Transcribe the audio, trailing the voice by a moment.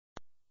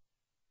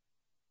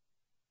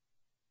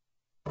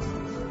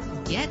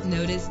get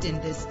noticed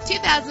in this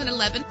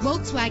 2011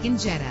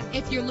 Volkswagen Jetta.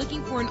 If you're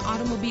looking for an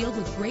automobile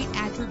with great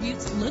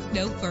attributes, look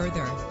no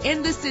further.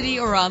 In the city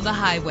or on the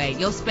highway,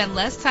 you'll spend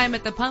less time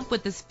at the pump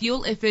with this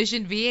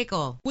fuel-efficient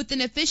vehicle. With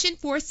an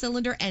efficient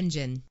 4-cylinder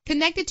engine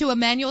connected to a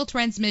manual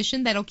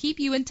transmission that'll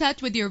keep you in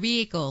touch with your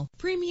vehicle.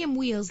 Premium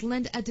wheels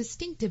lend a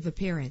distinctive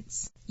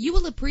appearance. You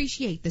will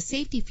appreciate the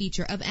safety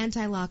feature of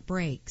anti-lock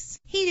brakes.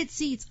 Heated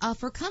seats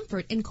offer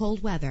comfort in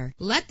cold weather.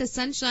 Let the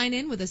sunshine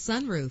in with a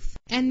sunroof.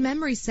 And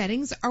memory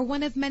settings are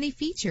one of many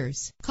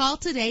features. Call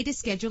today to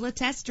schedule a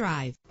test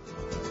drive.